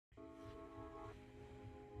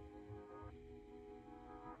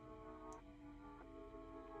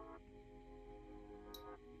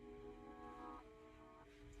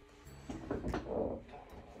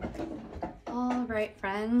Alright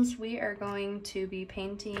friends, we are going to be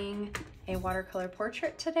painting a watercolor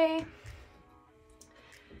portrait today.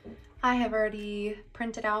 I have already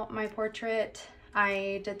printed out my portrait.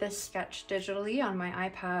 I did this sketch digitally on my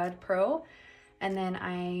iPad Pro, and then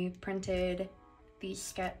I printed the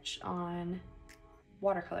sketch on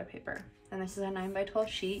watercolor paper. And this is a 9x12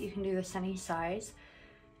 sheet. You can do this any size.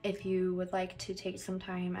 If you would like to take some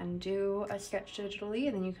time and do a sketch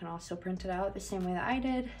digitally, then you can also print it out the same way that I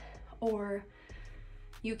did, or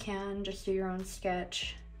you can just do your own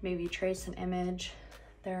sketch, maybe trace an image.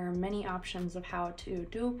 There are many options of how to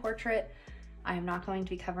do a portrait. I am not going to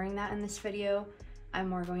be covering that in this video. I'm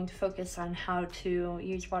more going to focus on how to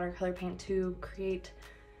use watercolor paint to create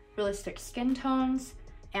realistic skin tones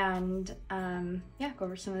and yeah, go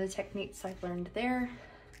over some of the techniques I've learned there.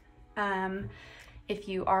 If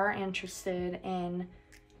you are interested in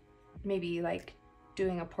maybe like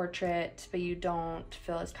doing a portrait but you don't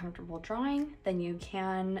feel as comfortable drawing, then you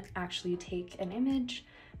can actually take an image,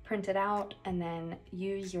 print it out, and then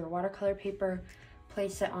use your watercolor paper,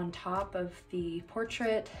 place it on top of the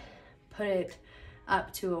portrait, put it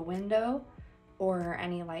up to a window or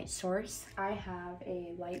any light source. I have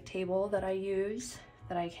a light table that I use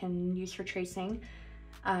that I can use for tracing.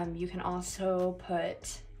 You can also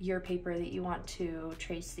put your paper that you want to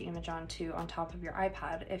trace the image onto on top of your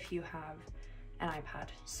iPad if you have an iPad.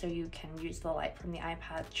 So you can use the light from the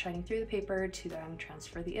iPad shining through the paper to then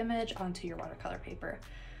transfer the image onto your watercolor paper.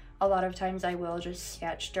 A lot of times I will just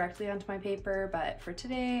sketch directly onto my paper, but for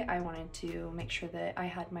today I wanted to make sure that I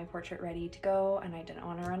had my portrait ready to go and I didn't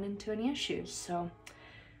want to run into any issues. So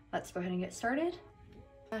let's go ahead and get started.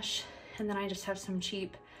 And then I just have some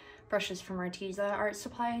cheap brushes from Arteza Art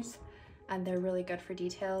Supplies, and they're really good for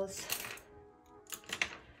details.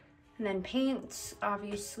 And then paints,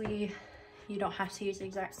 obviously you don't have to use the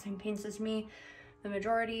exact same paints as me. The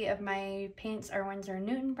majority of my paints are Winsor &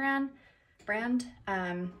 Newton brand.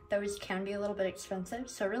 Those can be a little bit expensive,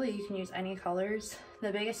 so really you can use any colors.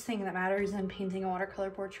 The biggest thing that matters in painting a watercolor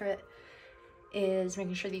portrait is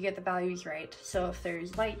making sure that you get the values right. So if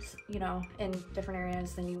there's lights, you know, in different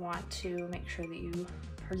areas, then you want to make sure that you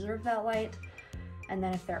preserve that light. And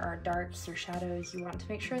then if there are darks or shadows, you want to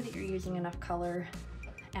make sure that you're using enough color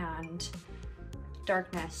and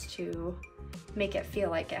darkness to make it feel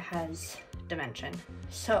like it has dimension.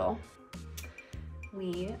 So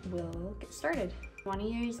we will get started. You want to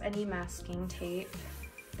use any masking tape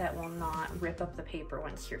that will not rip up the paper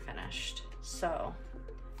once you're finished. So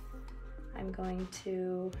I'm going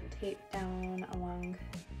to tape down along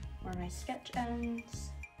where my sketch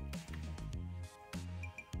ends.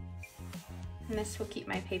 And this will keep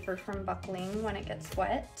my paper from buckling when it gets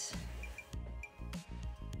wet.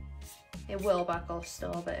 It will buckle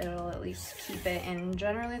still, but it'll at least keep it in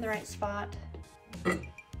generally the right spot.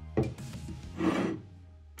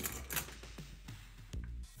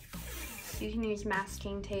 You can use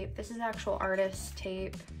masking tape. This is actual artist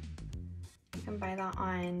tape. You can buy that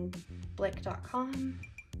on blick.com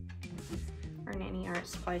or in any art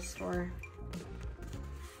supply store.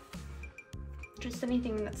 Just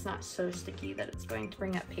anything that's not so sticky that it's going to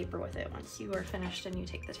bring up paper with it once you are finished and you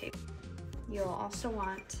take the tape. You'll also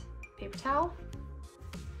want paper towel,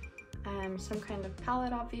 some kind of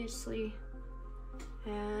palette obviously,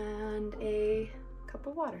 and a cup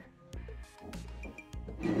of water.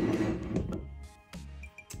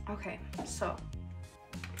 Okay, so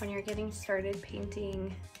when you're getting started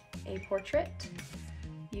painting a portrait,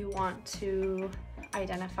 you want to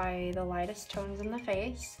identify the lightest tones in the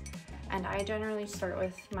face, and I generally start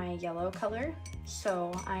with my yellow color.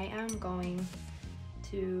 So I am going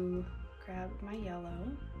to grab my yellow.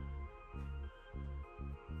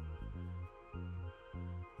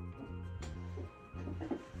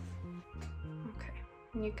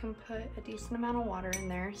 You can put a decent amount of water in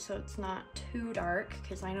there so it's not too dark,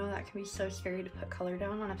 because I know that can be so scary to put color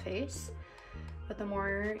down on a face. But the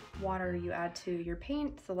more water you add to your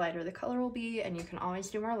paint, the lighter the color will be, and you can always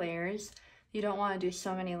do more layers. You don't want to do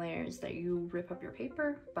so many layers that you rip up your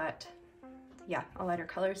paper, but yeah, a lighter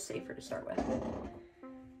color is safer to start with.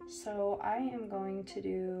 So I am going to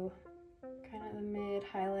do kind of the mid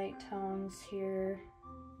highlight tones here.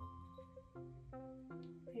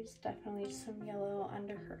 There's definitely some yellow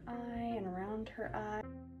under her eye and around her eye.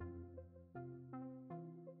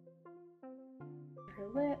 Her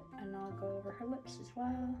lip, and I'll go over her lips as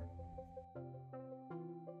well.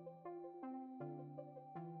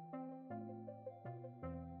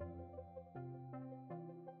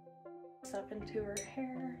 Up into her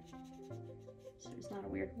hair so there's not a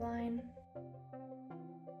weird line.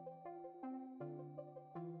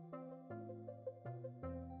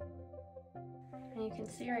 can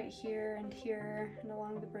see right here and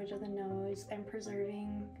along the bridge of the nose, I'm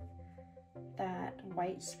preserving that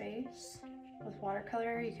white space. With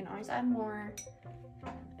watercolor, you can always add more.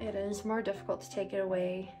 It is more difficult to take it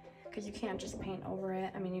away because you can't just paint over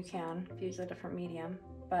it. I mean, you can if you use a different medium,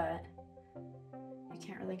 but you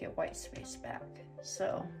can't really get white space back.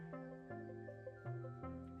 So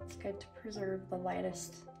it's good to preserve the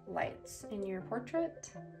lightest lights in your portrait.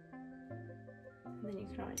 And then you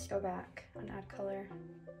can always go back and add color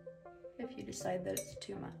if you decide that it's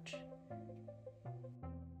too much.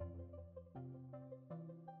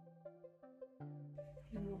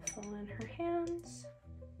 And we'll fill in her hands.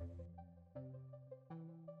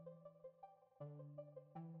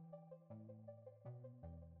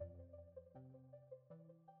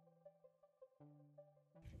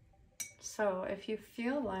 So if you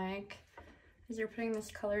feel like, as you're putting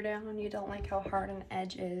this color down, you don't like how hard an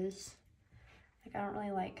edge is, like I don't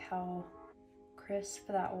really like how crisp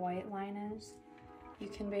that white line is, you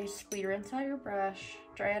can basically rinse out your brush,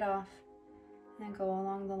 dry it off, and then go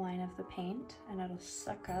along the line of the paint, and it'll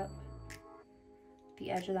suck up the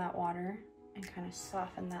edge of that water and kind of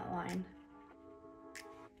soften that line.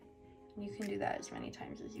 And you can do that as many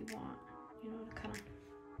times as you want, you know, to kind of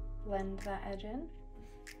blend that edge in.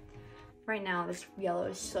 Right now, this yellow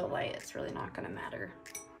is so light, it's really not gonna matter.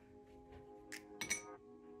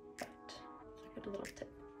 But it's a good little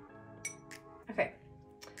tip. Okay,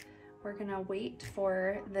 we're gonna wait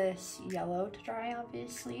for this yellow to dry,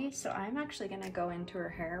 obviously. So I'm actually gonna go into her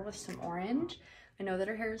hair with some orange. I know that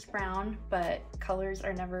her hair is brown, but colors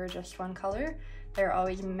are never just one color. There are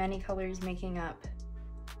always many colors making up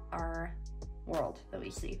our world that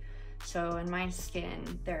we see. So in my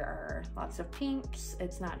skin, there are lots of pinks.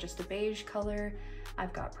 It's not just a beige color.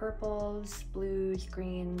 I've got purples, blues,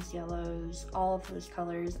 greens, yellows, all of those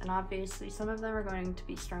colors. And obviously some of them are going to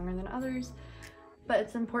be stronger than others, but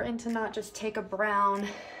it's important to not just take a brown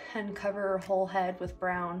and cover her whole head with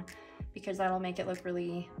brown, because that'll make it look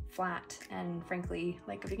really flat and frankly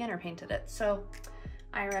like a beginner painted it. So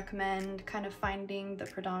I recommend kind of finding the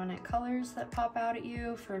predominant colors that pop out at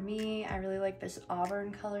you. For me, I really like this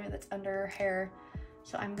auburn color that's under her hair.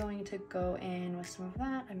 So I'm going to go in with some of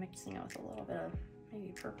that. I'm mixing it with a little bit of maybe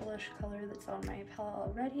purplish color that's on my palette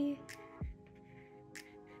already.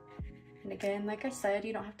 And again, like I said,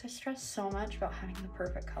 you don't have to stress so much about having the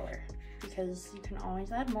perfect color, because you can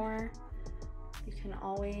always add more. You can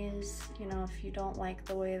always, you know, if you don't like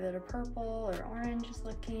the way that a purple or orange is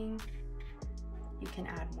looking, you can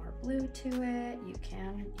add more blue to it. You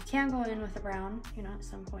can go in with a brown, you know, at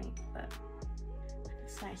some point, but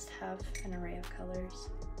it's nice to have an array of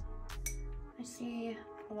colors. I see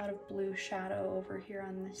a lot of blue shadow over here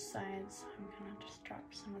on this side, so I'm gonna just drop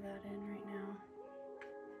some of that in right now.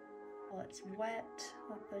 While it's wet,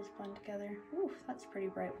 let those blend together. Ooh, that's pretty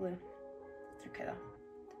bright blue. It's okay though.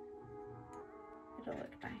 It'll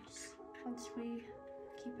look nice once we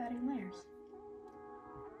keep adding layers.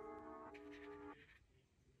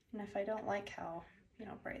 And if I don't like how, you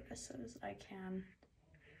know, bright this is, I can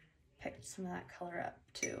pick some of that color up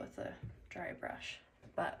too with a dry brush,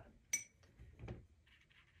 but,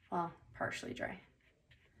 well, partially dry.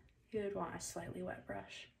 You would want a slightly wet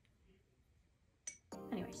brush.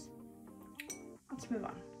 Anyways, let's move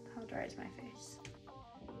on. How dry is my face?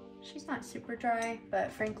 She's not super dry,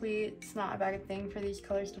 but frankly, it's not a bad thing for these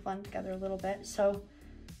colors to blend together a little bit. So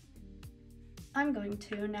I'm going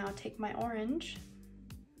to now take my orange.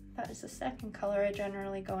 That is the second color I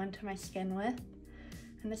generally go into my skin with.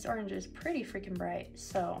 And this orange is pretty freaking bright,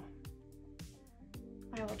 so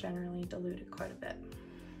I will generally dilute it quite a bit.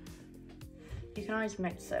 You can always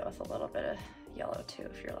mix it with a little bit of yellow too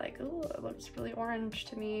if you're like, oh, it looks really orange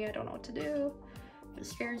to me, I don't know what to do. If it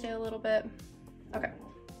scares you a little bit. Okay,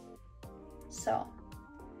 so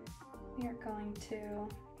we are going to,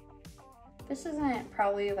 this isn't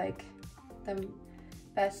probably like the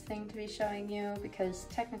best thing to be showing you, because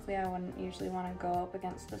technically I wouldn't usually want to go up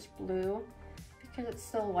against this blue because it's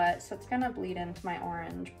still wet, so it's gonna bleed into my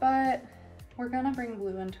orange, but we're gonna bring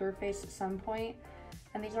blue into her face at some point,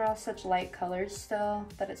 and these are all such light colors still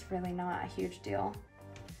that it's really not a huge deal.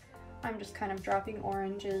 I'm just kind of dropping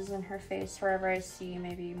oranges in her face wherever I see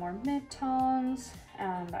maybe more mid-tones,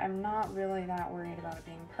 and I'm not really that worried about it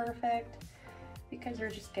being perfect, because we're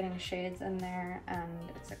just getting shades in there, and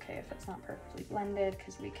it's okay if it's not perfectly blended,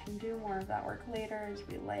 because we can do more of that work later as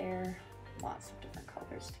we layer lots of different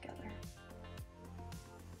colors together.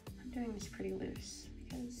 I'm doing this pretty loose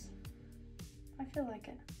because I feel like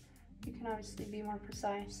it. You can obviously be more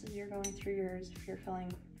precise as you're going through yours if you're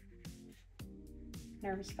feeling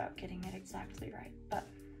nervous about getting it exactly right, but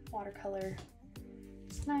watercolor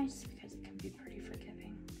is nice because it can be pretty forgiving.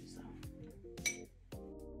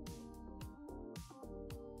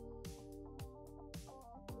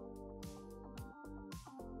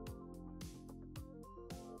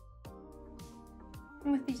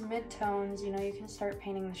 With these mid-tones, you know, you can start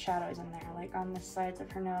painting the shadows in there. Like on the sides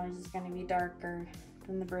of her nose is going to be darker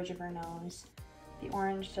than the bridge of her nose. The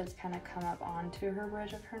orange does kind of come up onto her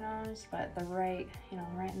bridge of her nose, but the right, you know,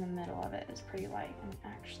 right in the middle of it is pretty light. And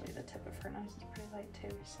actually the tip of her nose is pretty light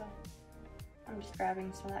too, so I'm just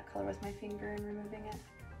grabbing some of that color with my finger and removing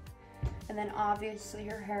it. And then obviously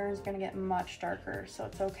her hair is going to get much darker, so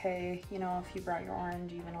it's okay, you know, if you brought your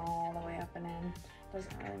orange even all the way up and in.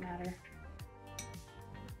 Doesn't really matter.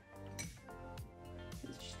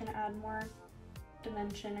 It's just going to add more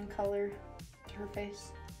dimension and color to her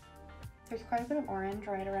face. There's quite a bit of orange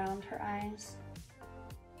right around her eyes.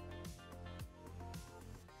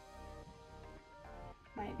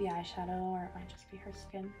 Might be eyeshadow, or it might just be her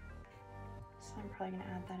skin. So I'm probably going to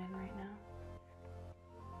add that in right now.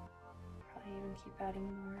 Probably even keep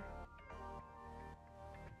adding more.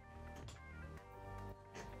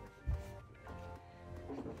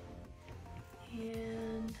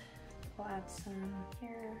 And we'll add some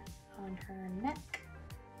here on her neck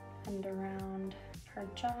and around her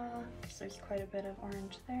jaw, because there's quite a bit of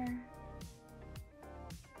orange there.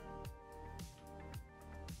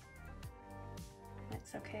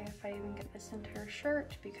 It's okay if I even get this into her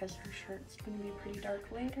shirt, because her shirt's going to be pretty dark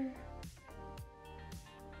later.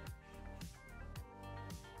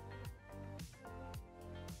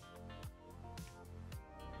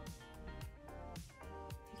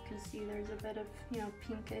 You can see there's a bit of, you know,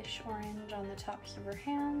 pinkish orange on the tops of her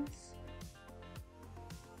hands.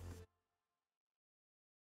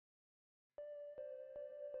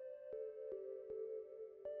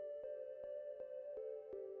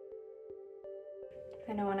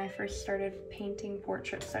 I know when I first started painting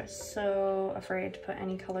portraits, I was so afraid to put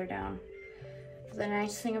any color down. The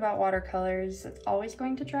nice thing about watercolors, it's always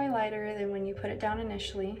going to dry lighter than when you put it down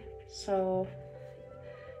initially. So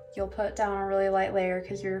you'll put down a really light layer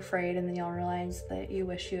because you're afraid, and then you'll realize that you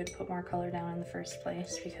wish you had put more color down in the first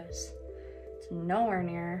place, because it's nowhere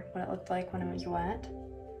near what it looked like when it was wet.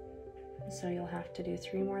 So you'll have to do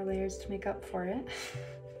 3 more layers to make up for it.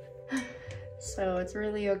 So it's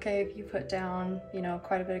really okay if you put down, you know,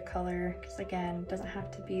 quite a bit of color, because again, it doesn't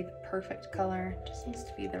have to be the perfect color, it just needs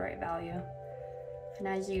to be the right value. And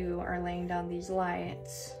as you are laying down these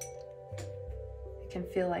lights, it can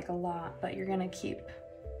feel like a lot, but you're gonna keep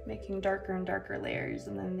making darker and darker layers,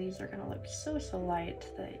 and then these are gonna look so light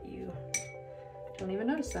that you don't even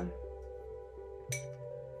notice them.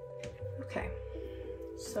 Okay,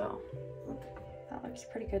 so that looks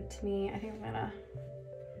pretty good to me. I think I'm gonna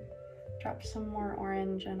drop some more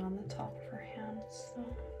orange in on the top of her hands. So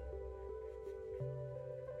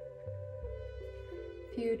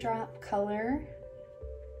if you drop color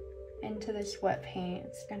into this wet paint,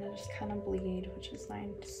 it's gonna just kind of bleed, which is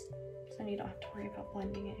nice. So then you don't have to worry about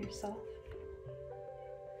blending it yourself.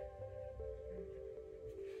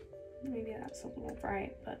 Maybe that's a little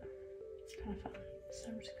bright, but it's kind of fun. So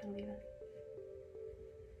I'm just gonna leave it.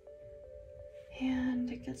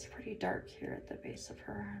 And it gets pretty dark here at the base of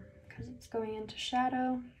her arm, because it's going into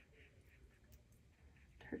shadow.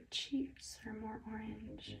 Her cheeks are more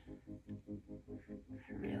orange.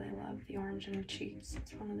 I really love the orange in her cheeks.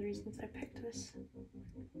 It's one of the reasons I picked this.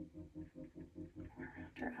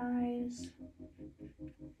 Around her eyes.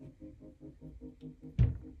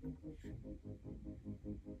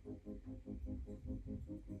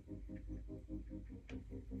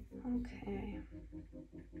 Okay.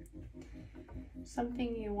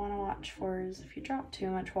 Something you want to watch for is if you drop too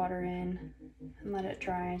much water in and let it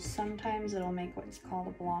dry, sometimes it'll make what's called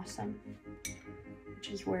a blossom, which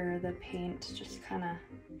is where the paint just kind of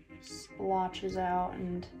splotches out,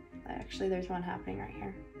 and actually there's one happening right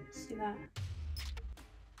here. See that?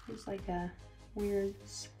 There's like a weird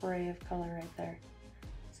spray of color right there.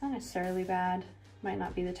 It's not necessarily bad. Might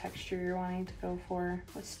not be the texture you're wanting to go for.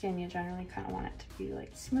 With skin, you generally kind of want it to be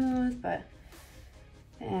like smooth, but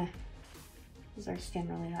is our skin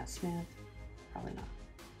really that smooth? Probably not.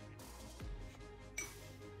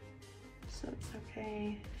 So it's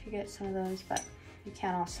okay if you get some of those, but you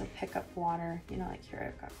can also pick up water. You know, like here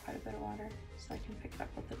I've got quite a bit of water, so I can pick it up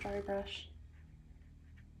with a dry brush.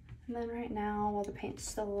 And then right now, while the paint's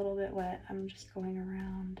still a little bit wet, I'm just going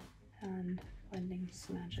around and blending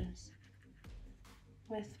some edges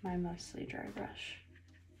with my mostly dry brush.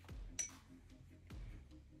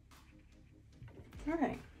 All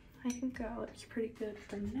right, I think that looks pretty good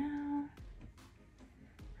for now.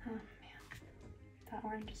 Oh man, that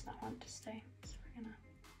orange does not want to stay, so we're gonna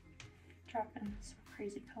drop in some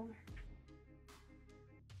crazy color.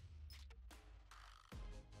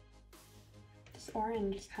 This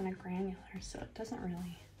orange is kind of granular, so it doesn't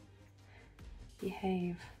really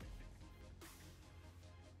behave.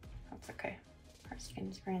 That's okay. Our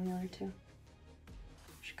skin's granular too.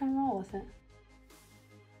 Just gonna roll with it.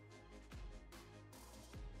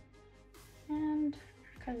 And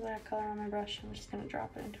because of that color on my brush, I'm just gonna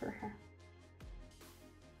drop it into her hair.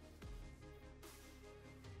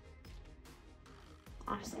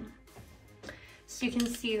 Awesome. So you can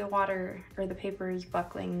see the water or the paper is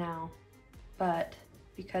buckling now, but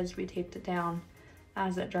because we taped it down,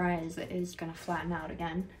 as it dries, it is gonna flatten out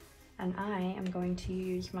again. And I am going to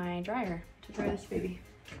use my dryer to dry this baby.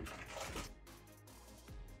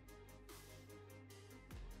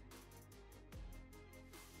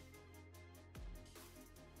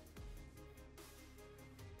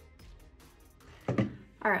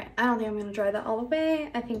 All right, I don't think I'm gonna dry that all the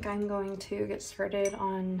way. I think I'm going to get started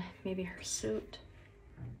on maybe her suit.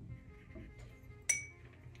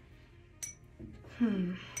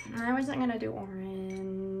 I wasn't gonna do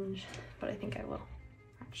orange, but I think I will,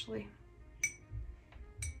 actually.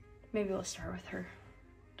 Maybe we'll start with her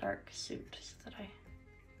dark suit so that I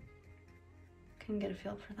can get a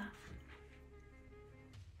feel for that.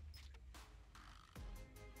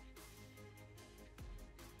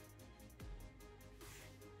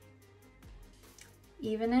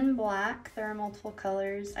 Even in black, there are multiple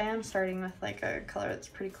colors. I am starting with like a color that's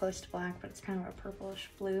pretty close to black, but it's kind of a purplish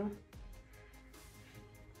blue.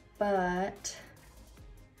 But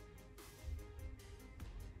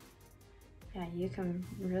yeah, you can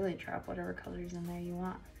really drop whatever colors in there you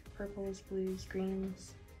want. Purples, blues,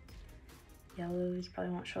 greens, yellows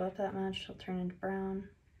probably won't show up that much. They'll turn into brown.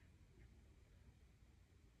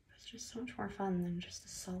 It's just so much more fun than just a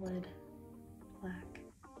solid black.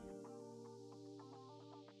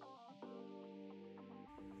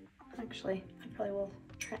 Actually, I probably will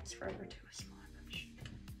transfer over to a smaller brush.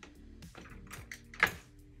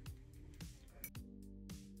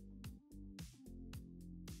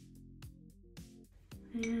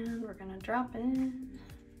 And we're gonna drop in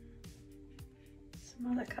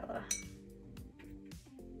some other color.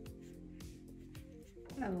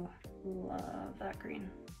 Oh, love that green.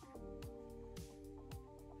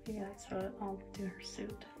 Maybe that's what I'll do her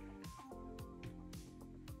suit.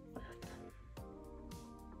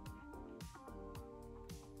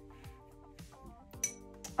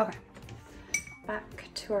 Okay, back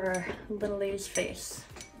to our little lady's face.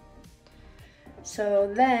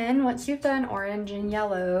 So then once you've done orange and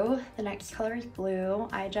yellow, the next color is blue.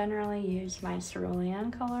 I generally use my cerulean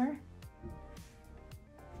color.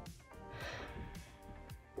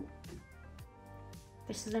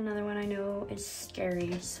 This is another one I know is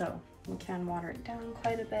scary, so you can water it down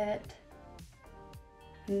quite a bit.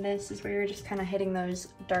 And this is where you're just kind of hitting those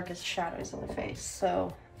darkest shadows of the face.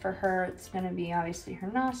 So for her, it's going to be obviously her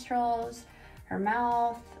nostrils, her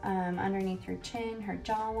mouth, underneath her chin, her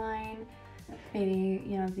jawline, maybe,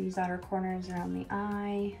 you know, these outer corners around the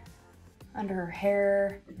eye, under her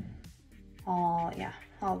hair, all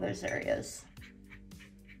those areas.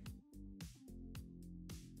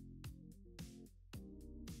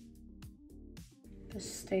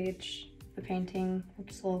 This stage, the painting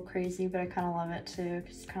looks a little crazy, but I kind of love it too,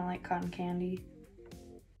 because it's kind of like cotton candy.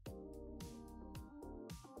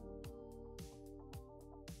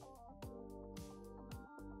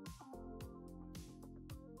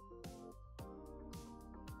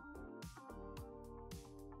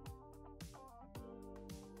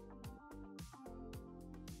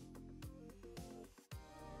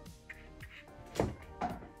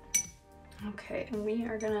 Okay, and we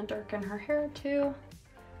are gonna darken her hair too.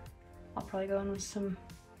 I'll probably go in with some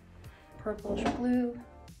purplish blue.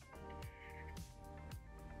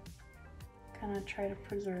 Kind of try to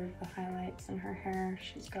preserve the highlights in her hair.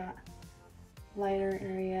 She's got lighter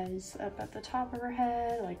areas up at the top of her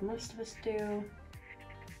head, like most of us do.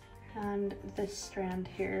 And this strand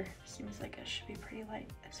here seems like it should be pretty light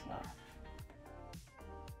as well.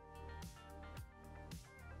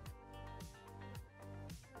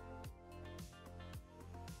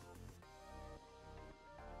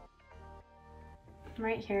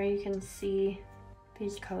 Right here you can see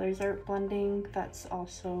these colors are blending. That's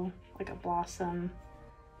also like a blossom,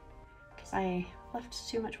 because I left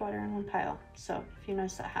too much water in one pile. So if you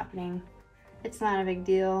notice that happening, it's not a big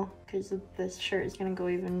deal because this shirt is going to go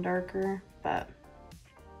even darker, but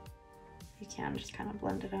you can just kind of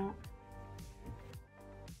blend it out.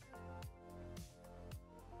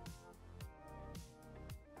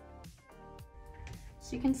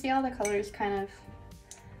 So you can see all the colors kind of,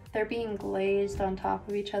 they're being glazed on top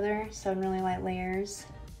of each other, so in really light layers.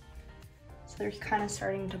 So they're kind of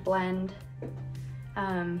starting to blend.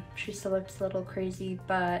 She still looks a little crazy,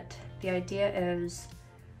 but the idea is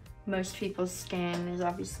most people's skin is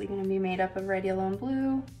obviously going to be made up of red, yellow, and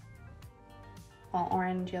blue. Well,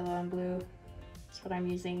 orange, yellow, and blue. That's what I'm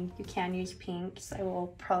using. You can use pinks. I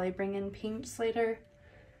will probably bring in pinks later.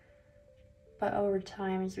 But over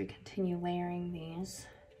time, as we continue layering these,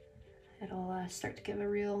 it'll start to give a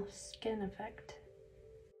real skin effect.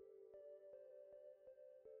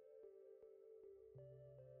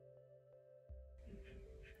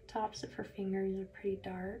 The tops of her fingers are pretty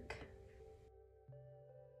dark.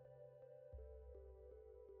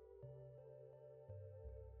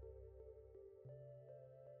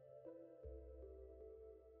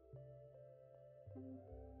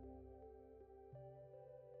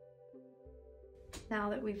 Now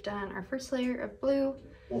that we've done our first layer of blue,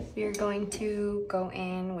 we are going to go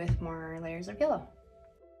in with more layers of yellow.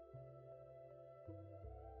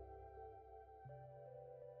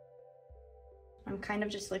 I'm kind of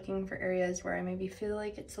just looking for areas where I maybe feel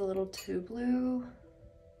like it's a little too blue,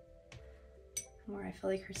 where I feel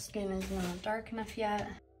like her skin is not dark enough yet.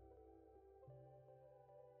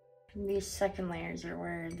 And these second layers are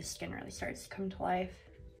where the skin really starts to come to life.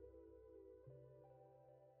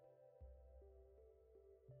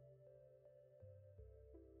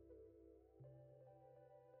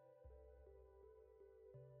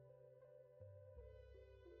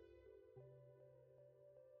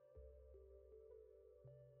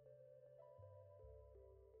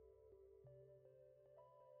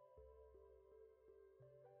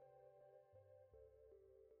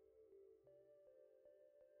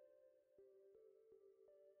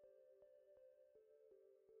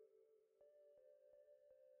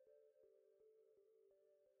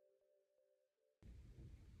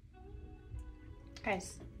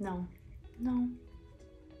 Guys, no,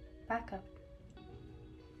 back up,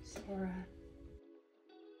 Sora.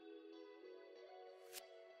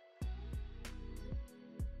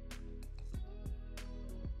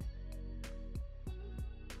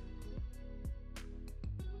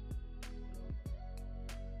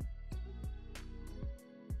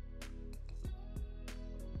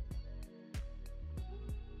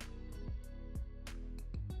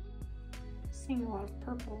 Seeing a lot of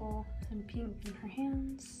purple and pink in her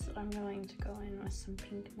hands, so I'm going to go in with some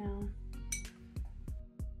pink now.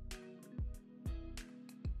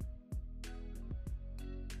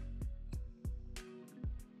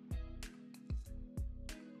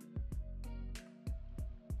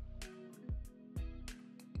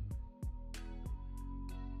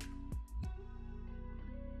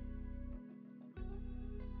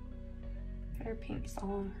 Got her pinks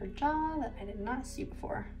all on her jaw that I did not see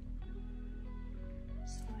before.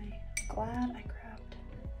 Glad I grabbed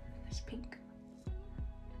this pink.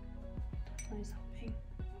 Definitely is helping.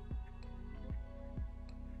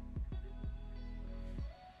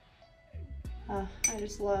 I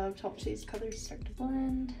just love to watch these colors start to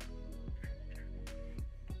blend.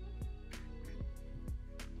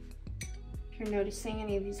 If you're noticing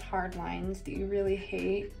any of these hard lines that you really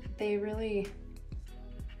hate, they really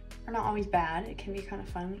are not always bad. It can be kind of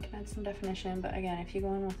fun. It can add some definition, but again, if you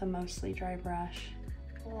go in with a mostly dry brush,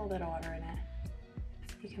 a little bit of water in it,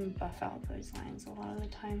 you can buff out those lines a lot of the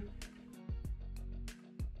time.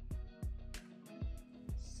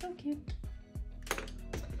 So cute.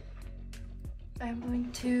 I'm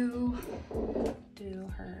going to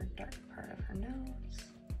do her dark part of her nose.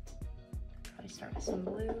 Probably start with some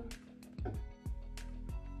blue.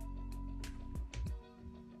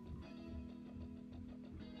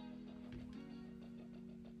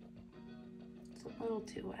 It's a little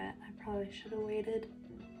too wet. I probably should have waited.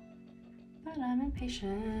 But I'm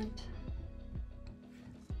impatient.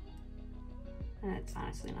 And it's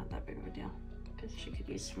honestly not that big of a deal because she could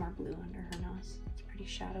use some more blue under her nose. It's pretty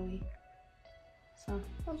shadowy. So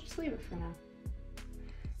I'll just leave it for now.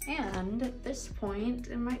 And at this point,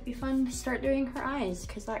 it might be fun to start doing her eyes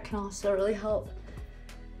because that can also really help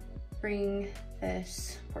bring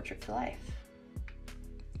this portrait to life.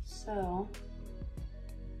 So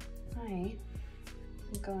I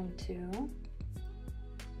am going to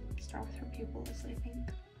start with her pupils, I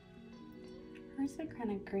think. Hers are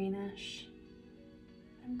kind of greenish.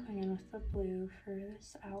 I'm going in with the blue for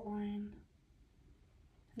this outline.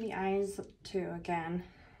 And the eyes too, again,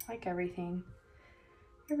 like everything,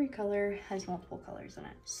 every color has multiple colors in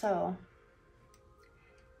it. So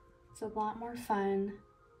it's a lot more fun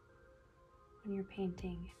when you're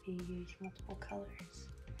painting if you use multiple colors.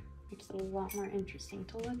 Makes it a lot more interesting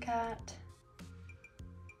to look at.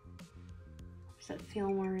 Does it feel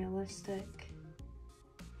more realistic?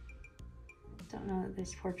 Don't know that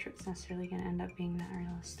this portrait's necessarily going to end up being that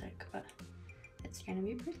realistic, but it's going to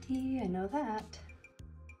be pretty, I know that.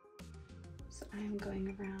 So I'm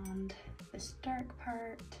going around this dark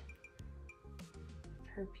part of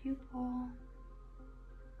her pupil,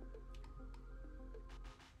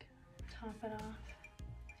 top it off.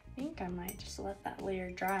 I think I might just let that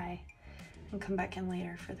layer dry and come back in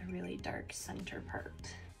later for the really dark center part.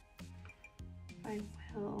 I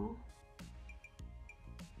will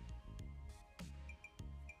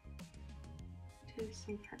do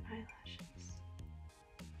some for eyelashes.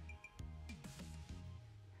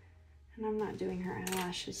 And I'm not doing her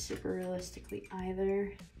eyelashes super realistically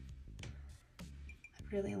either. I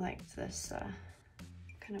really liked this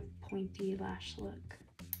kind of pointy lash look.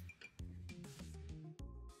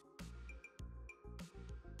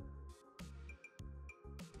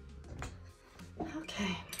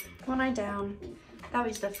 Okay, one eye down. That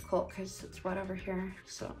was difficult because it's wet over here,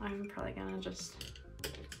 so I'm probably gonna just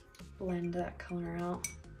blend that color out,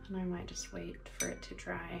 and I might just wait for it to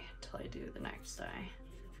dry until I do the next eye.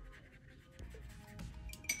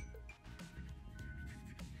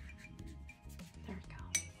 There we go.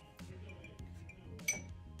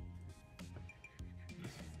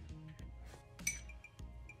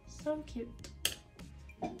 So cute.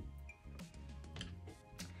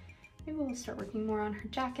 Maybe we'll start working more on her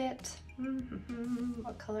jacket.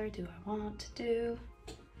 What color do I want to do?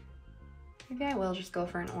 Maybe I will just go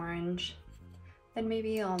for an orange. Then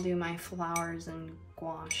maybe I'll do my flowers and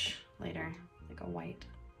gouache later, like a white.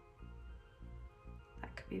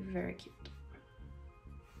 That could be very cute.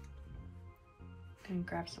 Gonna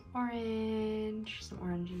grab some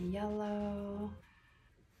orangey yellow,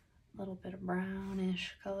 a little bit of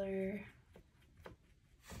brownish color.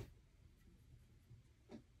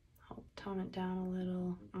 I'll tone it down a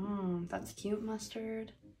little. That's cute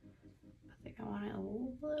mustard. I think I want it a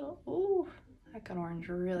little, ooh, that got orange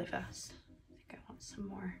really fast. I think I want some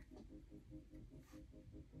more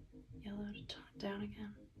yellow to tone it down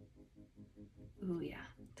again. Ooh yeah,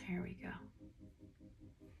 there we go.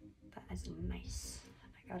 That is nice.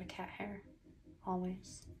 I got a cat hair,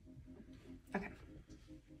 always. Okay.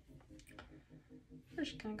 We're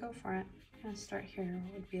just gonna go for it. I'm gonna start here,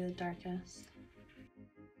 what would be the darkest.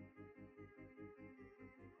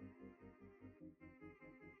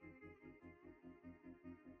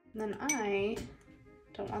 And then I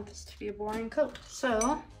don't want this to be a boring coat,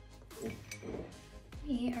 so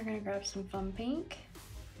we are gonna grab some Fun Pink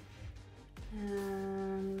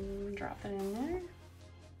and drop it in there.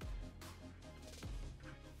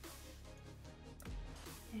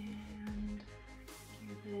 And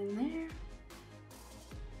give it in there.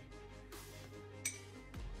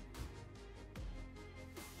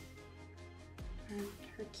 And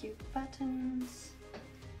her cute buttons.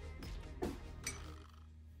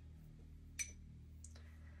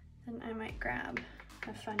 Then I might grab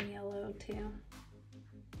a fun yellow too.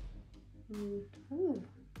 Ooh,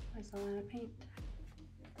 there's a lot of paint.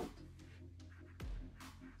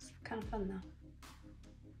 It's kind of fun though.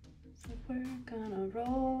 So we're gonna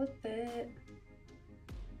roll with it.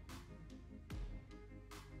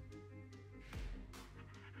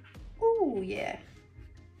 Ooh, yeah.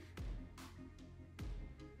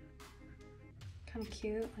 Kind of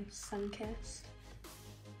cute, like sun-kissed.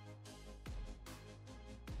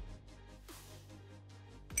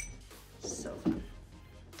 So fun.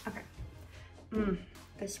 Okay.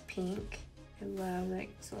 This pink, I love it.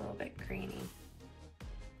 It's a little bit greeny.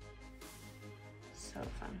 So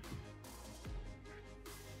fun.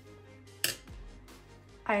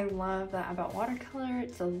 I love that about watercolor.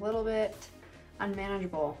 It's a little bit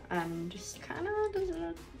unmanageable and just kind of does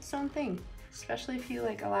its own thing, especially if you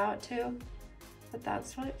like allow it to. But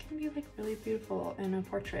that's what it can be like really beautiful in a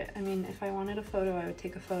portrait. I mean, if I wanted a photo, I would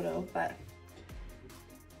take a photo, but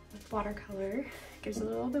with watercolor, it gives it a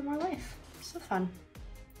little bit more life. So fun.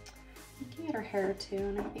 Looking at her hair too,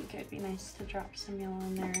 and I think it'd be nice to drop some yellow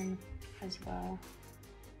in there as well.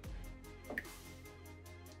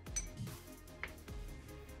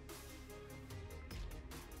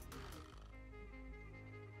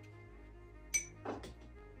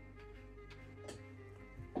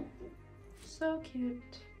 So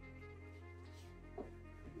cute.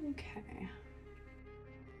 Okay.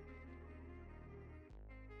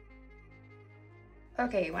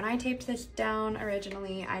 Okay, when I taped this down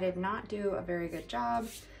originally, I did not do a very good job.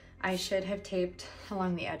 I should have taped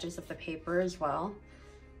along the edges of the paper as well.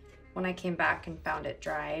 When I came back and found it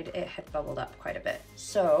dried, it had bubbled up quite a bit.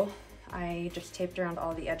 So I just taped around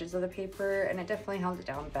all the edges of the paper, and it definitely held it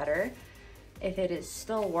down better. If it is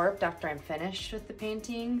still warped after I'm finished with the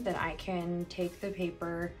painting, then I can take the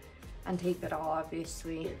paper, untape it all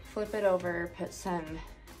obviously, flip it over, put some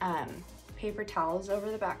paper towels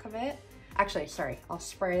over the back of it. Actually, sorry, I'll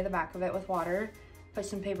spray the back of it with water, put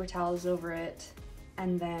some paper towels over it,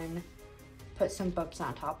 and then put some books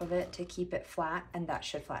on top of it to keep it flat, and that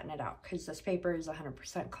should flatten it out because this paper is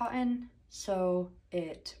 100% cotton, so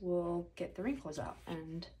it will get the wrinkles out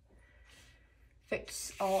and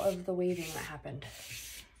fix all of the waving that happened.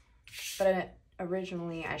 But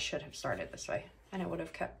originally I should have started this way and it would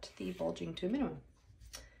have kept the bulging to a minimum.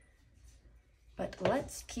 But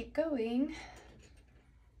let's keep going.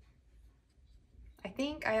 I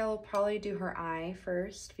think I'll probably do her eye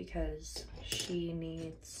first because she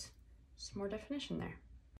needs some more definition there.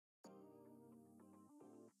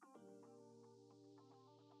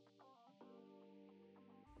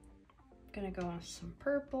 Gonna go with some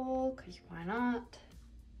purple, because why not?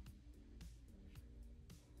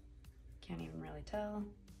 Can't even really tell.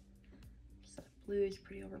 Just that blue is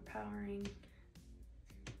pretty overpowering.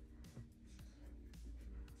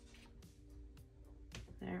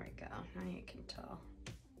 There we go, now you can tell.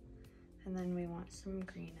 And then we want some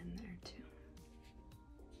green in there too.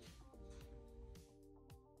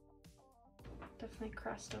 Definitely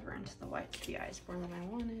crossed over into the whites of the eyes more than I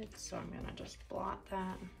wanted, so I'm gonna just blot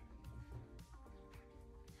that.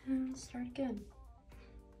 And start again.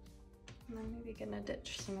 And then maybe gonna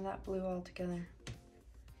ditch some of that blue altogether,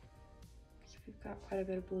 because we've got quite a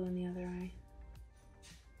bit of blue in the other eye.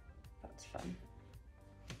 That's fun.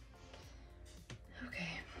 Okay.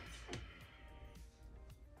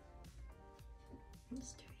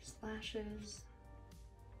 Let's do these lashes.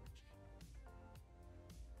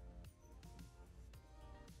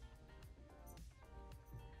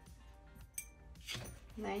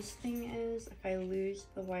 Nice thing is, if I lose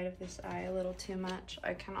the white of this eye a little too much,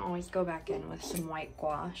 I can always go back in with some white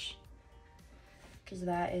gouache, because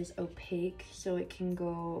that is opaque, so it can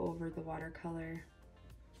go over the watercolor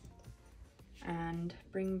and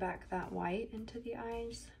bring back that white into the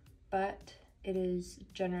eyes. But it is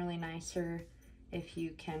generally nicer if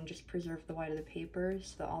you can just preserve the white of the paper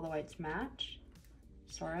so that all the whites match.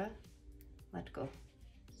 Sora, let go.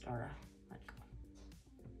 Sora, let go.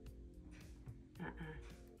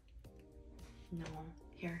 No,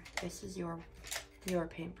 here, this is your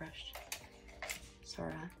paintbrush.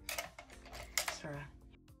 Sora, Sora.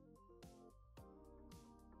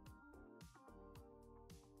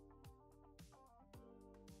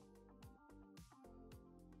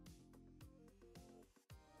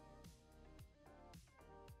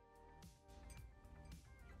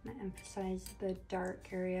 I'm gonna emphasize the dark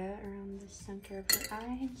area around the center of her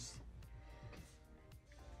eyes.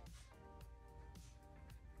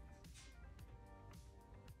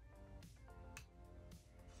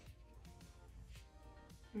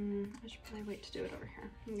 I should probably wait to do it over here.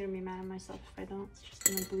 I'm gonna be mad at myself if I don't. It's just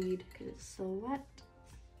gonna bleed because it's so wet.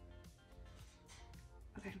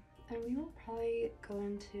 Okay, and we will probably go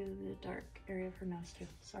into the dark area of her nose too.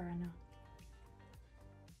 Sorry, no.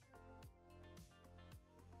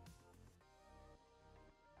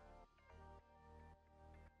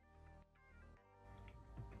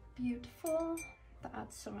 Beautiful. That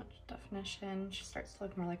adds so much definition. She starts to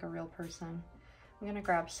look more like a real person. I'm gonna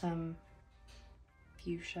grab some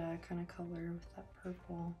fuchsia kind of color with that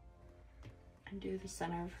purple and do the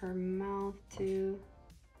center of her mouth too.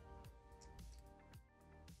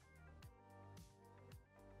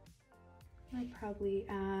 I'd probably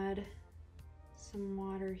add some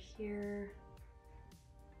water here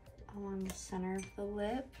along the center of the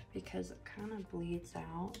lip because it kind of bleeds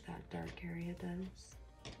out, that dark area does.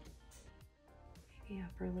 Maybe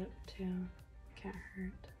upper lip too, can't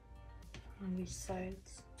hurt, on these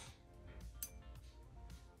sides.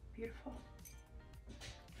 Beautiful.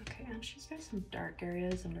 Okay, and she's got some dark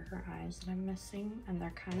areas under her eyes that I'm missing, and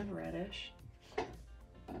they're kind of reddish.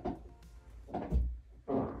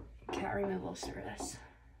 Cat removals for this.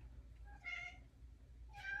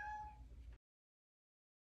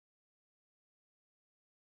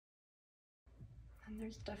 And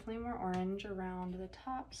there's definitely more orange around the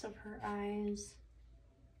tops of her eyes.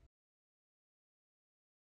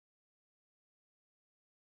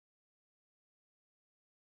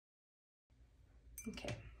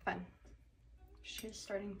 Okay, fun. She's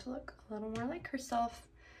starting to look a little more like herself.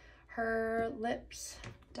 Her lips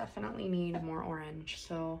definitely need more orange,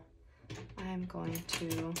 so I'm going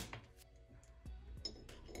to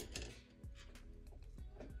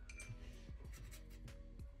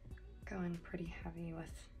go in pretty heavy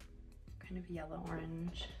with kind of yellow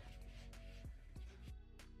orange.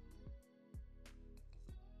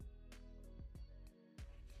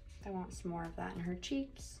 I want some more of that in her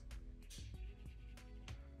cheeks.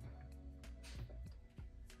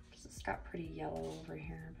 It's got pretty yellow over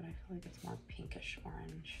here, but I feel like it's more pinkish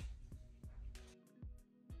orange.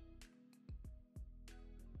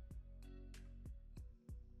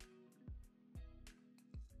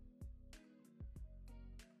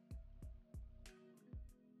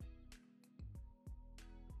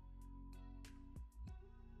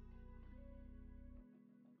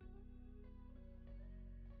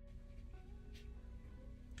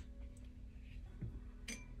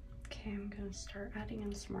 Okay, I'm gonna start adding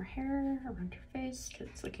in some more hair around her face because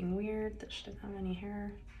it's looking weird that she doesn't have any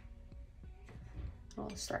hair. We'll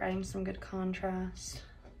start adding some good contrast.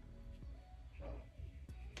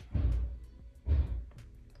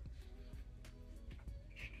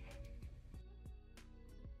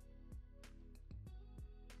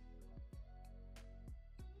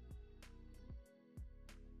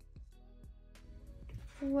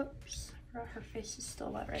 Whoops, I forgot her face is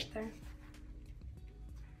still wet right there.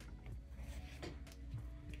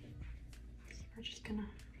 So we're just gonna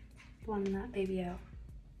blend that baby out.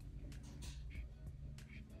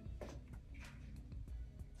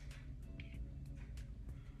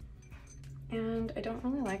 And I don't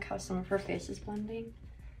really like how some of her face is blending,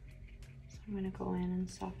 so I'm gonna go in and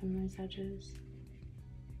soften those edges.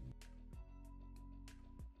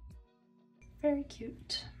 Very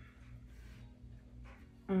cute.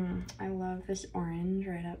 I love this orange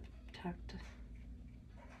right up tucked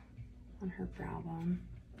on her brow bone.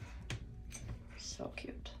 So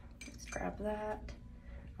cute. Let's grab that.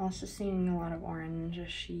 I'm also seeing a lot of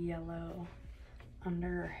orangish yellow under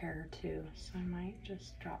her hair too, so I might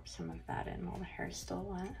just drop some of that in while the hair's still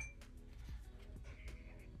wet.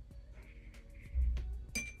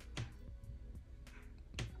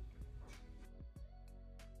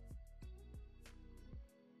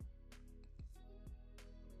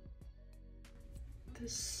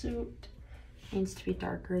 This suit needs to be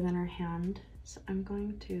darker than her hand, so I'm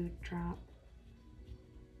going to drop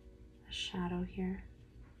a shadow here.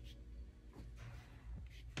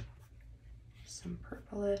 Some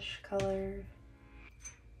purplish color.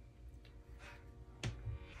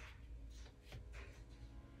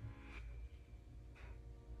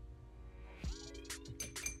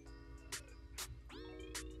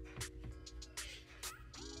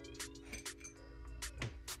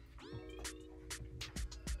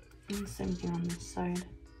 And same thing on this side.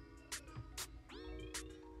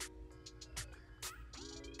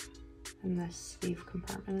 And this sleeve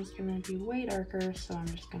compartment is gonna be way darker, so I'm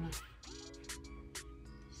just gonna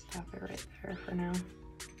stop it right there for now.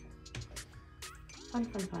 Fun,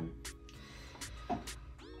 fun, fun.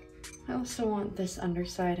 I also want this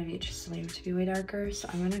underside of each sleeve to be way darker, so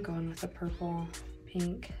I'm gonna go in with a purple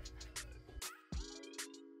pink.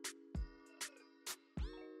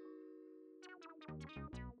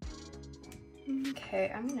 Okay,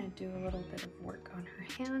 I'm gonna do a little bit of work on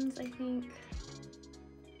her hands, I think.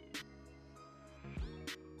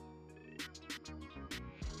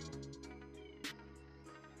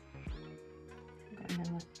 I'm going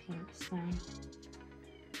in with pinks now.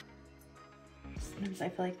 Sometimes I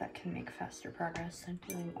feel like that can make faster progress than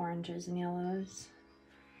doing oranges and yellows.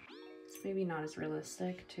 It's maybe not as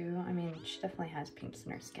realistic too. I mean, she definitely has pinks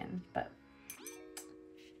in her skin, but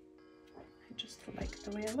I just like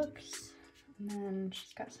the way it looks. And then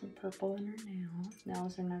she's got some purple in her nails.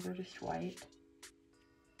 Nails are never just white.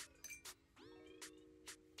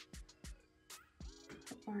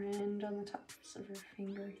 Orange on the tops of her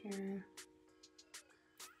finger here.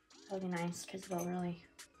 That'll be nice because it'll really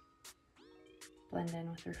blend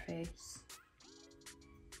in with her face.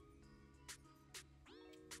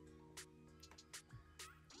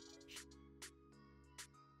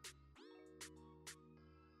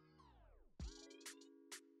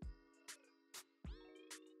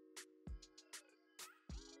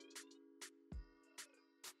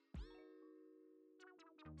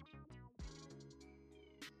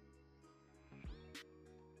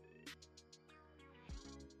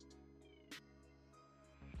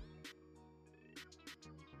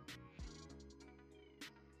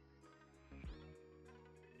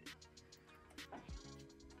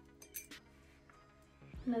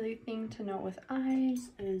 Another thing to note with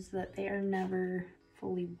eyes is that they are never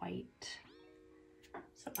fully white.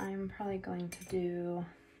 So I'm probably going to do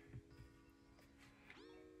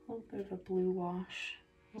a little bit of a blue wash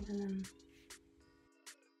over them.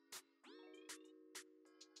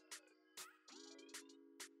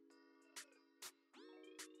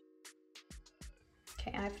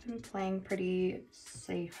 Okay, I've been playing it pretty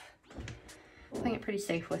safe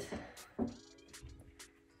with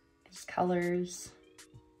these colors.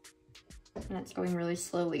 And it's going really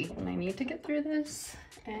slowly, and I need to get through this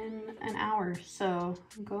in an hour, so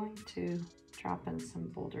I'm going to drop in some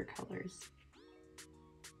bolder colors.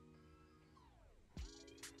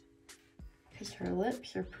 Because her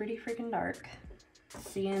lips are pretty freaking dark.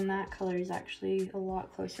 Seeing that color is actually a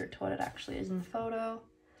lot closer to what it actually is in the photo.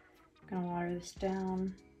 I'm gonna water this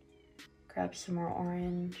down, grab some more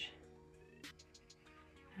orange,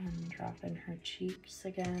 and drop in her cheeks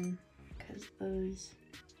again, because those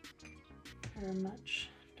are much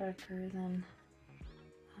darker than,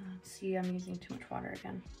 see, I'm using too much water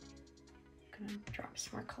again. Gonna drop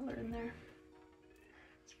some more color in there.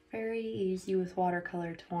 It's very easy with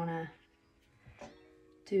watercolor to wanna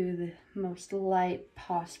do the most light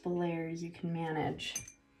possible layers you can manage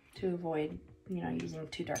to avoid, you know, using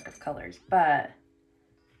too dark of colors, but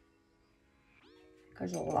it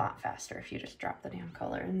goes a lot faster if you just drop the damn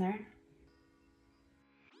color in there.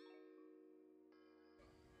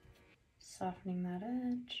 Softening that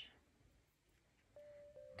edge.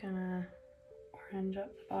 Gonna orange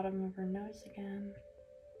up the bottom of her nose again.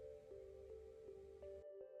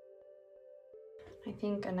 I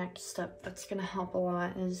think a next step that's gonna help a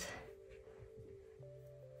lot is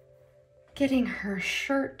getting her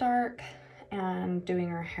shirt dark and doing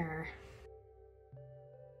her hair.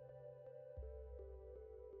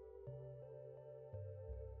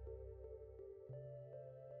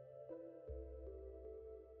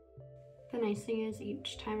 The nice thing is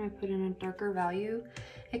each time I put in a darker value,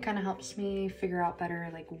 it kind of helps me figure out better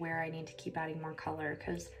like where I need to keep adding more color,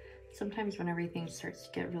 because sometimes when everything starts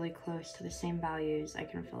to get really close to the same values, I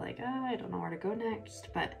can feel like, I don't know where to go next.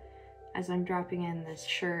 But as I'm dropping in this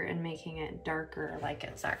shirt and making it darker like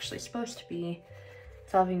it's actually supposed to be,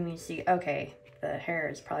 it's helping me see, okay, the hair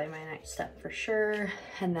is probably my next step for sure.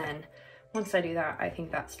 And then once I do that, I think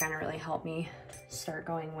that's gonna really help me start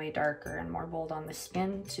going way darker and more bold on the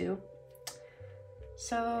skin too.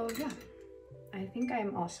 So yeah, I think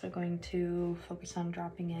I'm also going to focus on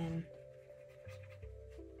dropping in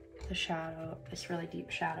the shadow, this really deep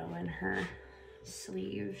shadow in her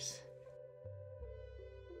sleeves.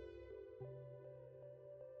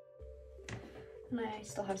 And I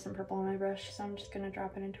still have some purple on my brush, so I'm just gonna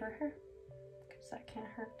drop it into her hair, because that can't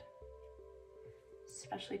hurt.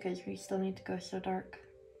 Especially because we still need to go so dark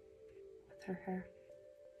with her hair.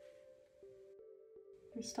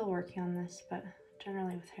 I'm still working on this, but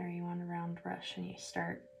generally with hair you want a round brush and you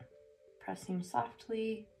start pressing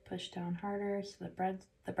softly, push down harder so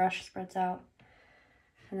the brush spreads out,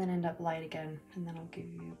 and then end up light again, and then it'll give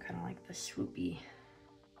you kind of like the swoopy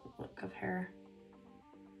look of hair,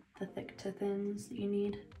 the thick to thins that you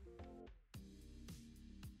need.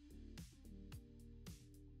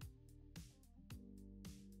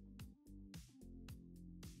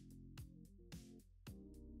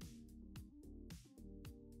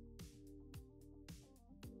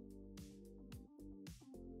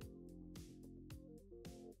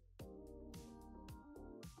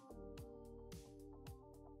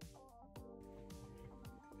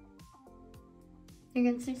 You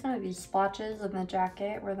can see some of these splotches in the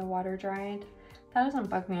jacket where the water dried. That doesn't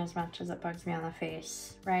bug me as much as it bugs me on the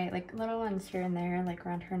face, right? Like little ones here and there, like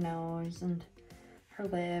around her nose and her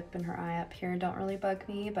lip and her eye up here don't really bug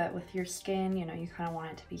me, but with your skin, you know, you kind of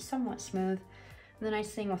want it to be somewhat smooth. And the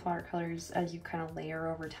nice thing with watercolors, as you kind of layer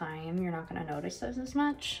over time, you're not going to notice those as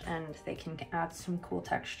much, and they can add some cool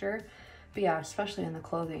texture. But yeah, especially in the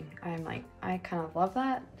clothing, I kind of love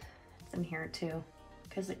that. It's in here too,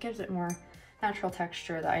 because it gives it more natural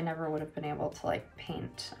texture that I never would have been able to like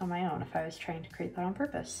paint on my own if I was trying to create that on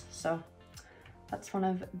purpose. So that's one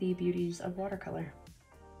of the beauties of watercolor.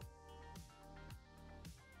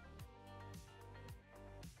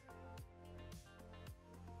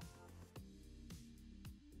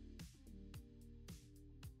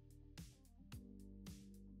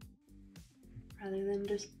 Rather than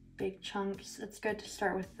just big chunks, it's good to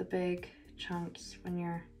start with the big chunks when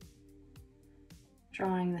you're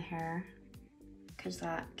drawing the hair, because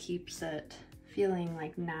that keeps it feeling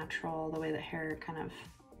like natural, the way the hair kind of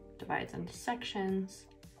divides into sections,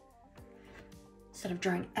 instead of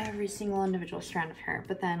drawing every single individual strand of hair.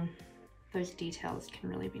 But then those details can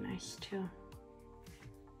really be nice too.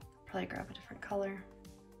 Probably grab a different color.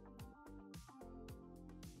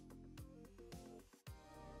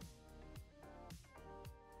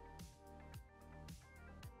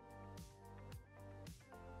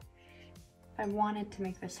 I wanted to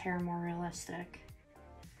make this hair more realistic,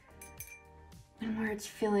 and where it's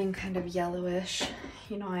feeling kind of yellowish,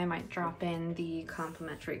 you know, I might drop in the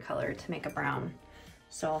complementary color to make a brown.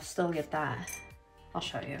 So I'll still get that. I'll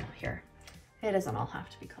show you here. It doesn't all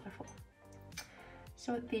have to be colorful.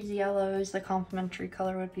 So with these yellows, the complementary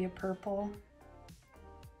color would be a purple.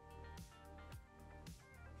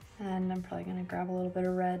 And I'm probably gonna grab a little bit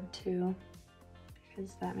of red too,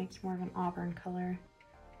 because that makes more of an auburn color.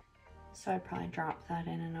 So I'd probably drop that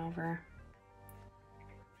in and over.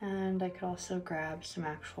 And I could also grab some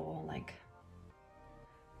actual like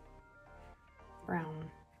brown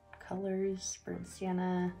colors, burnt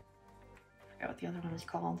sienna. I forgot what the other one is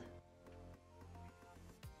called.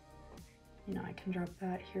 You know, I can drop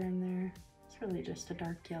that here and there. It's really just a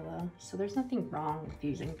dark yellow. So there's nothing wrong with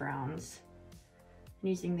using browns and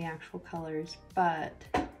using the actual colors, but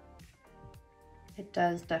It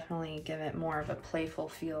does definitely give it more of a playful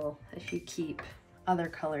feel if you keep other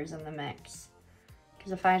colors in the mix.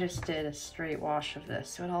 Because if I just did a straight wash of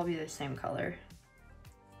this, it would all be the same color.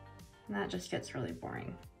 And that just gets really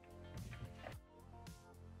boring.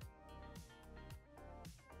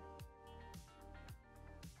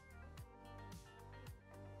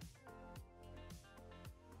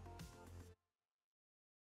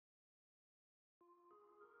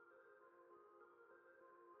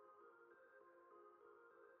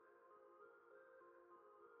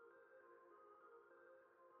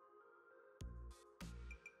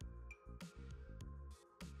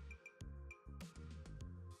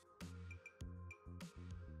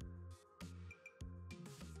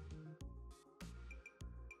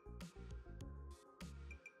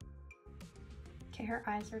 Okay, her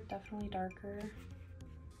eyes are definitely darker,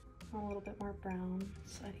 a little bit more brown,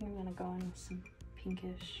 so I think I'm gonna go in with some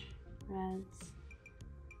pinkish reds.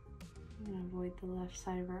 I'm gonna avoid the left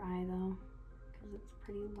side of her eye though, because it's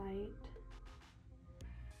pretty light.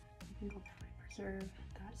 I think I'll probably preserve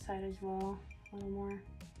that side as well, a little more.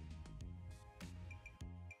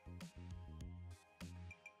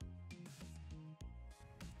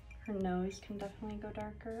 Her nose can definitely go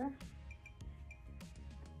darker.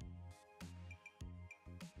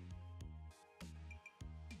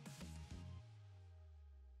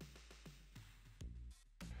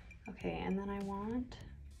 Okay, and then I want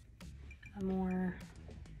a more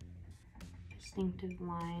distinctive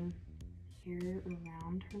line here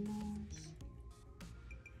around her nose.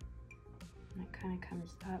 And it kind of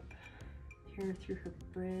comes up here through her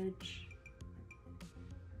bridge,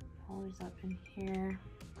 follows up in here.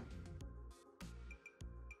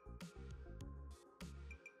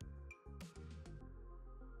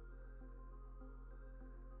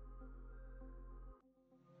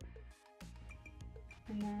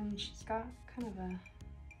 And then she's got kind of a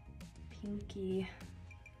pinky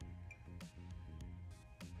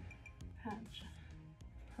patch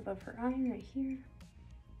above her eye right here.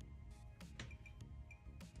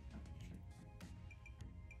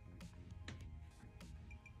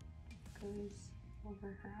 Goes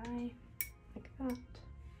over her eye like that.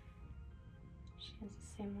 She has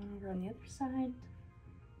the same one over on the other side.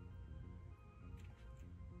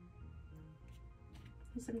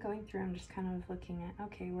 As I'm going through, I'm just kind of looking at,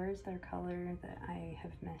 okay, where is there color that I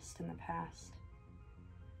have missed in the past?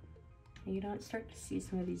 And you don't start to see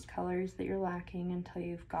some of these colors that you're lacking until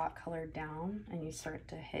you've got color down and you start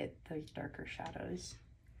to hit those darker shadows.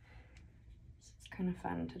 So it's kind of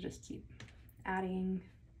fun to just keep adding,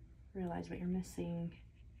 realize what you're missing,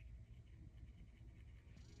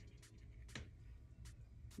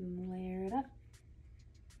 and layer it up.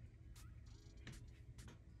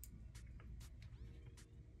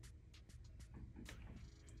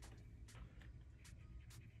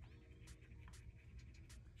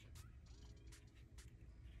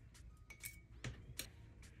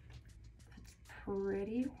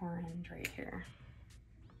 Pretty orange right here.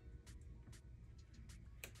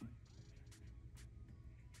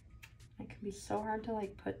 It can be so hard to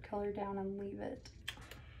like put color down and leave it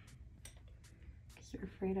because you're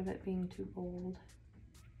afraid of it being too bold.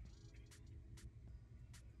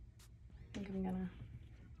 I think I'm gonna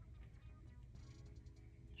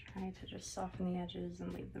try to just soften the edges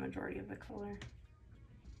and leave the majority of the color.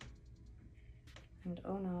 And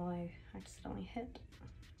oh no, I accidentally hit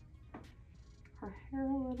her hair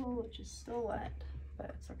a little, which is still wet,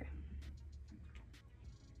 but it's okay.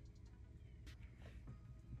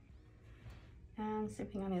 And same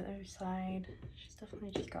thing on the other side. She's definitely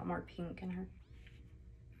just got more pink in her,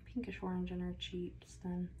 pinkish orange in her cheeks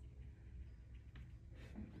than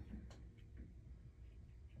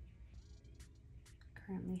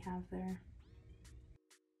currently have there.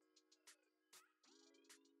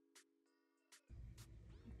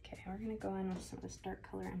 Okay, we're gonna go in with some of this dark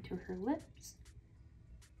color into her lips.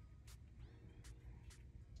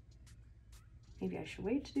 Maybe I should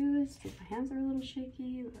wait to do this because my hands are a little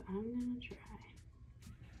shaky, but I'm gonna try.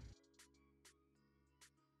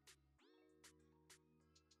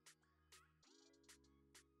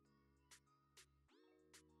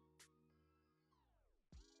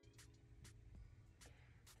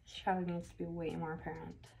 This shadow needs to be way more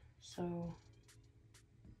apparent, so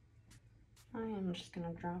I am just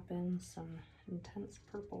gonna drop in some intense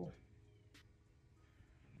purple.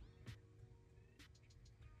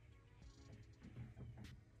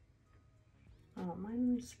 I don't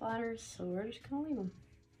mind these splatters, so we're just gonna leave them.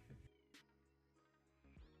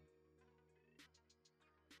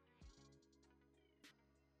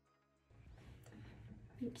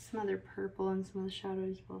 I think some other purple and some of the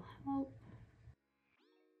shadows will help.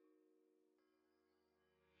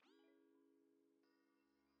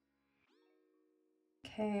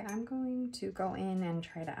 Okay, I'm going to go in and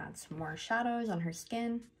try to add some more shadows on her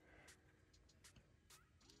skin.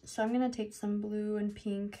 So I'm gonna take some blue and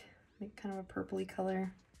pink, make kind of a purpley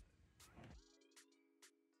color.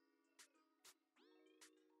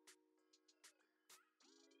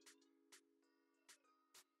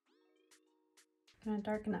 Gonna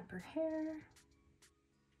darken up her hair.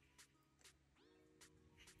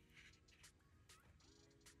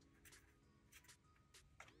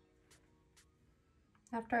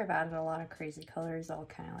 After I've added a lot of crazy colors, I'll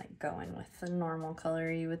kind of like go in with the normal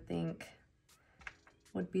color you would think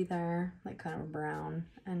would be there, like kind of brown.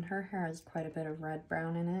 And her hair has quite a bit of red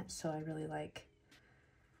brown in it, so I really like,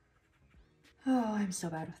 oh, I'm so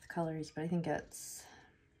bad with colors, but I think it's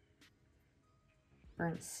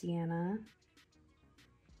burnt sienna.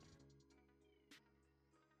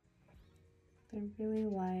 I really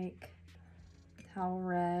like how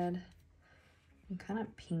red and kind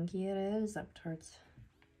of pinky it is up towards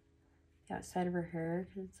the outside of her hair,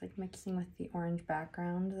 because it's like mixing with the orange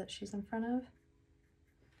background that she's in front of.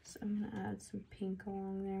 So I'm gonna add some pink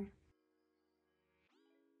along there.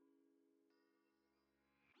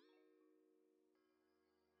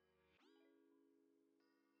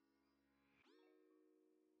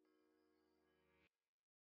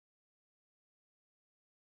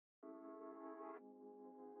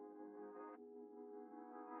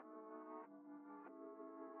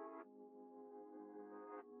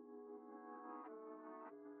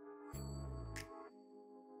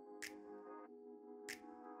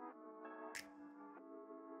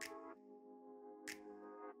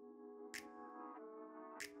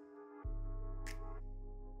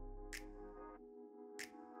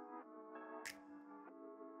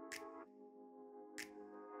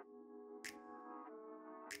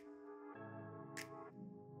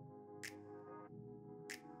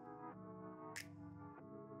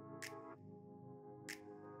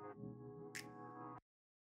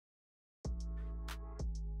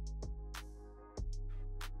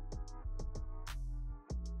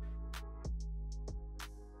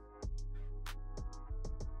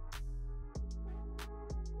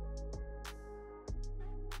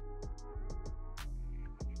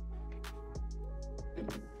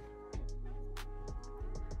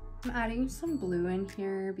 I'm adding some blue in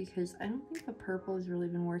here because I don't think the purple has really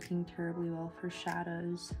been working terribly well for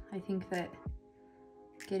shadows. I think that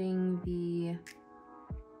getting the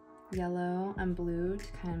yellow and blue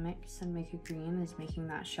to kind of mix and make a green is making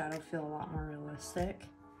that shadow feel a lot more realistic.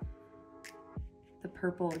 The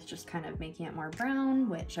purple is just kind of making it more brown,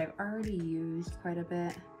 which I've already used quite a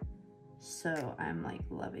bit. So I'm like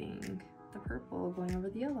loving the purple going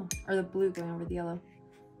over the yellow, or the blue going over the yellow.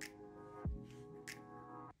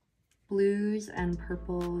 Blues and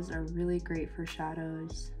purples are really great for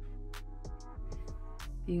shadows.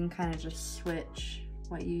 You can kind of just switch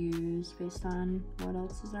what you use based on what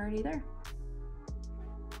else is already there.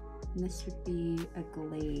 And this would be a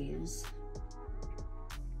glaze.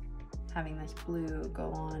 Having this blue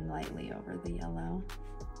go on lightly over the yellow.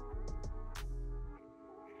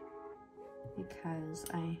 Because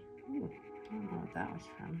I don't know what that was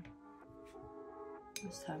from.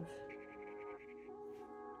 Must have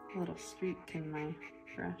a little streak in my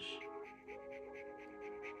brush.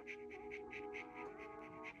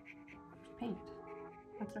 Paint.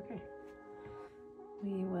 That's okay.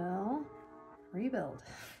 We will rebuild.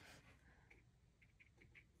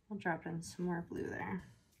 I'll drop in some more blue there.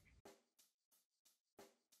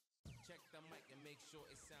 Check the mic and make sure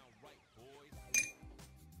it sound right,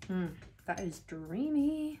 boys. That is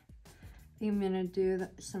dreamy. I'm gonna do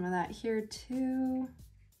some of that here too,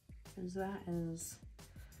 because that is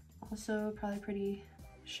also probably pretty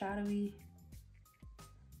shadowy.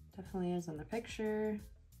 Definitely is in the picture.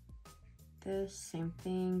 This, same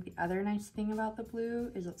thing. The other nice thing about the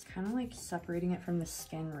blue is it's kind of like separating it from the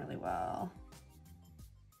skin really well.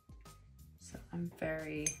 So I'm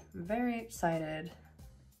very, very excited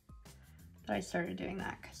that I started doing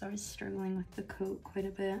that because I was struggling with the coat quite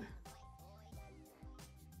a bit.